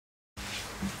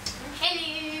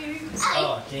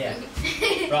Oh dear.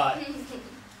 Right.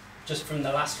 Just from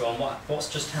the last one, what's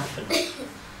just happened?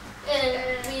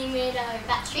 We made our own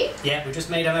battery. Yeah, we just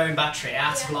made our own battery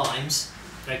out of limes.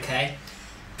 Okay.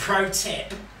 Pro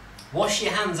tip: wash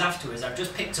your hands afterwards. I've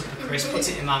just picked up a crisp, put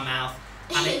it in my mouth,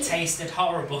 and it tasted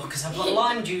horrible because I've got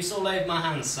lime juice all over my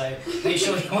hands. So make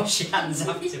sure you wash your hands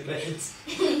afterwards.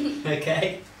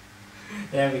 Okay.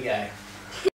 There we go.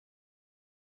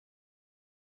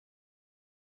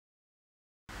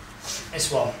 This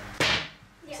one.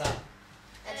 What's that?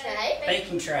 A tray.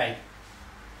 Baking tray.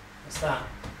 What's that?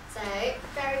 So,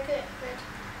 very good.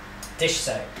 Dish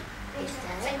soap. Same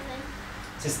thing.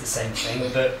 It is the same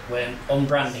thing, but we're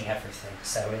unbranding everything,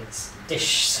 so it's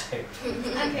dish soap.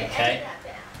 Okay. Okay.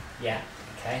 Yeah.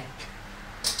 Okay.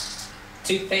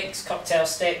 Toothpicks, cocktail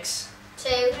sticks.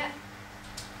 Two.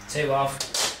 Two of,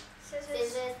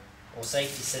 Scissors. or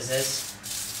safety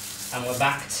scissors, and we're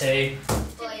back to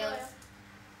Foil.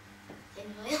 Tin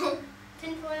foil.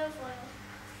 Tin foil.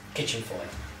 kitchen foil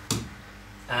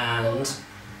and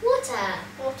Water.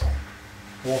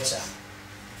 water.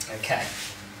 Okay.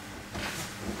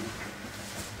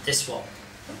 This one.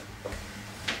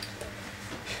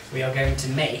 We are going to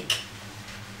make.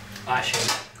 Actually,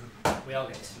 we're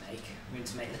going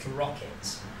to make little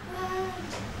rockets.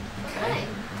 Okay.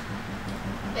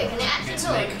 Wait, can it We're actually going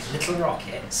to launch? make little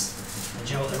rockets. And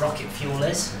do you know what the rocket fuel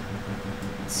is?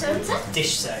 Soda?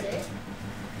 Dish soap.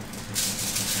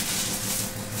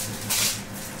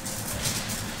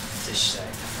 Dish soap.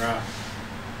 Right.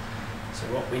 So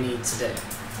what we need to do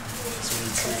is we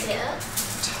need to Cut make it up.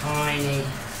 tiny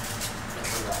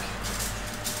little rocket.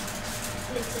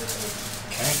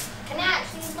 Okay. Can it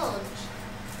actually launch?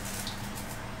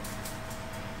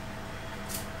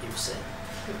 You'll see.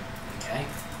 Okay.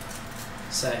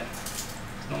 So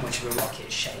it's not much of a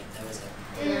rocket shape though, is it?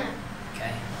 No.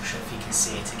 Okay. Not sure if you can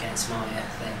see it against my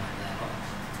thing there.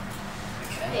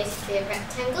 Okay. Basically a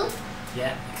rectangle.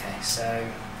 Yeah. Okay. So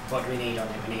what do we need on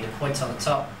it? We need a point on the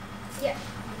top. Yeah.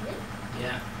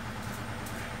 Yeah.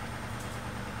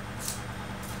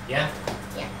 Yeah.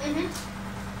 Yeah.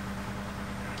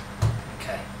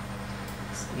 Okay.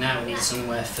 Now we need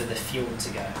somewhere for the fuel to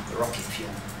go, the rocket fuel.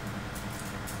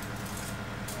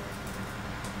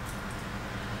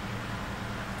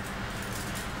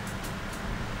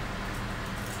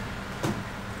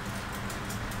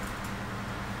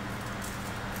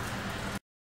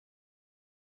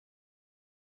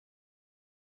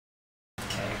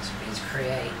 Okay, so we need to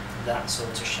create that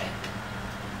sort of shape.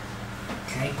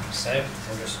 Okay, so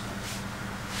we'll just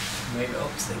move it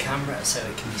up to the camera so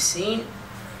it can be seen.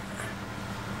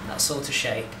 That sort of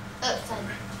shape. Upside.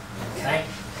 Okay.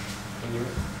 And you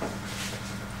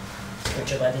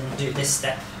Which I didn't do this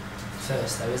step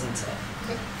first though, isn't it?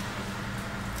 Okay.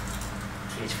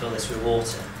 You need to fill this with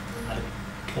water. I'd have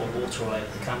poured water all over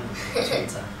the camera,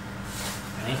 wouldn't I?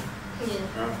 Okay.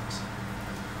 Yeah. Right.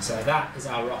 So that is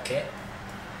our rocket.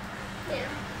 Yeah.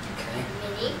 Okay.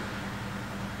 Mini.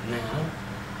 Now.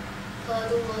 Pour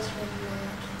the water in the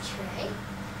tray.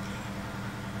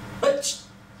 Which?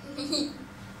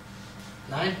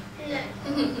 No? No.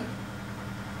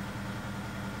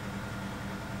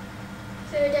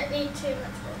 So we don't need too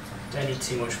much water. Don't need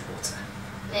too much water.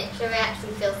 Make sure we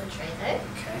actually fill the tray though.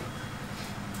 Okay.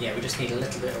 Yeah, we just need a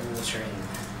little bit of water in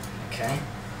there. Okay.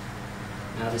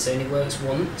 Now this only works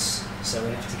once, so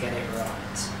we have to get it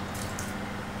right.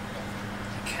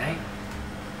 Okay.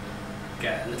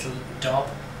 Get a little daub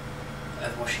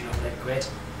of washing up liquid.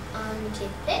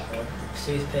 Toothpick. Or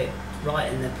toothpick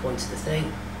right in the point of the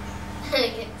thing.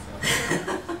 Is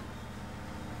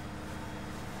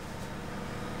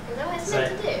that what it's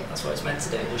meant to do? That's what it's meant to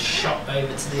do. Just shot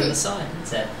over to the other side,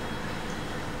 isn't it?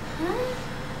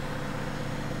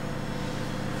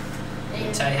 Can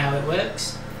I tell you how it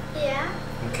works? Yeah.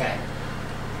 Okay.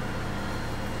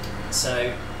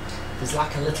 So there's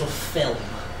like a little film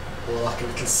or like a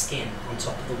little skin on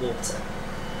top of the water.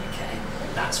 Okay.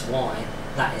 That's why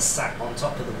that is sat on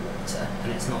top of the water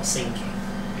and it's not sinking.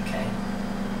 Okay.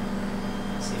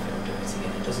 See if it'll do it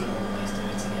again. It doesn't always do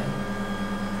it again.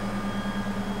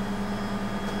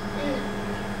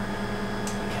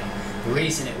 Okay. The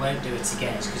reason it won't do it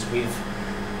again is because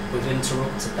we've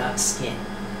interrupted that skin.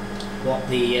 What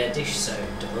the dish soap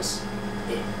does,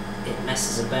 it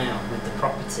messes about with the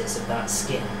properties of that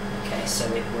skin. Okay, so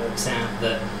it works out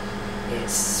that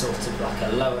it's sort of like a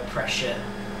lower pressure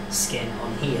skin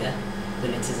on here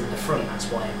than it is at the front. That's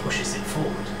why it pushes it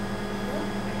forward.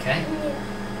 Okay.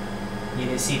 You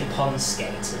can see the pond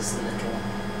skaters, the little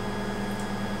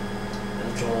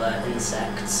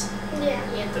insects Yeah.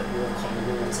 Yeah. that walk on the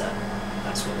water.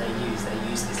 That's what they use. They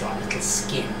use this like little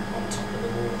skin on top of the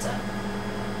water.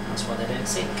 That's why they don't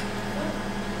sink.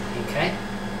 Okay.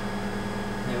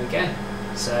 There we go.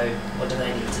 So what do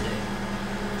they need to do?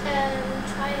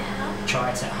 Try it out.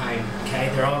 Try it at home. Okay.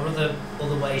 There are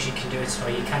other ways you can do it as well.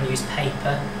 You can use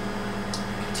paper.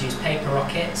 You can use paper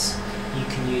rockets. You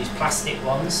can use plastic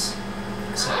ones.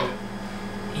 So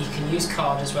you can use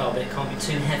card as well, but it can't be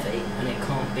too heavy and it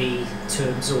can't be too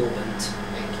absorbent.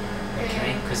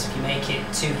 Okay, because if you make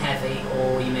it too heavy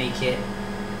or you make it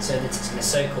so that it's going to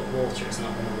soak up water, it's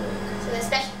not going to work. So a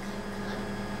special kind of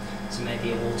card. So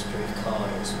maybe a waterproof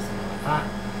card or something like that.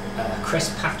 A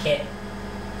crisp packet,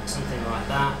 something like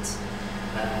that.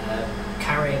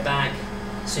 Carrier bag,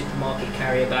 supermarket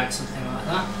carrier bag, something like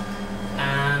that.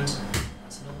 And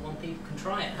that's another one people can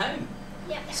try at home.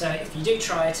 Yep. So if you do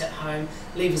try it at home,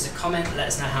 leave us a comment, let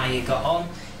us know how you got on.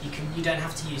 You don't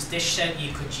have to use dish soap,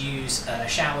 you could use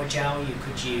shower gel, you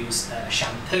could use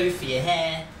shampoo for your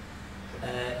hair,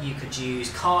 you could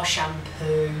use car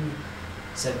shampoo.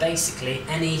 So basically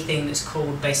anything that's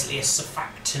called basically a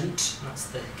surfactant, that's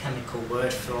the chemical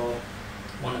word for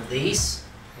one of these.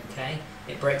 Okay,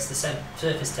 it breaks the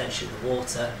surface tension of the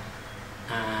water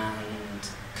and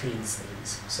cleans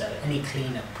things. So any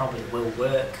cleaner probably will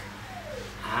work.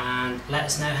 And let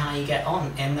us know how you get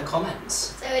on in the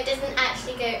comments. So it doesn't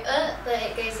actually go up, but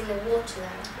it goes in the water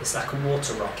though. It's like a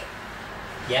water rocket.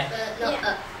 Yeah? But not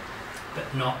up.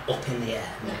 But not up in the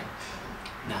air, no.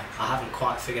 No, I haven't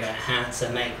quite figured out how to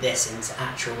make this into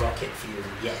actual rocket fuel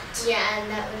yet. Yeah,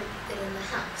 and that wouldn't fit in the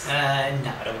house. No,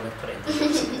 I don't want to put it in the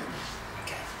house.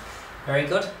 Okay. Very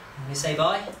good. We say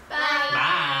bye? Bye.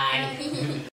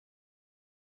 Bye.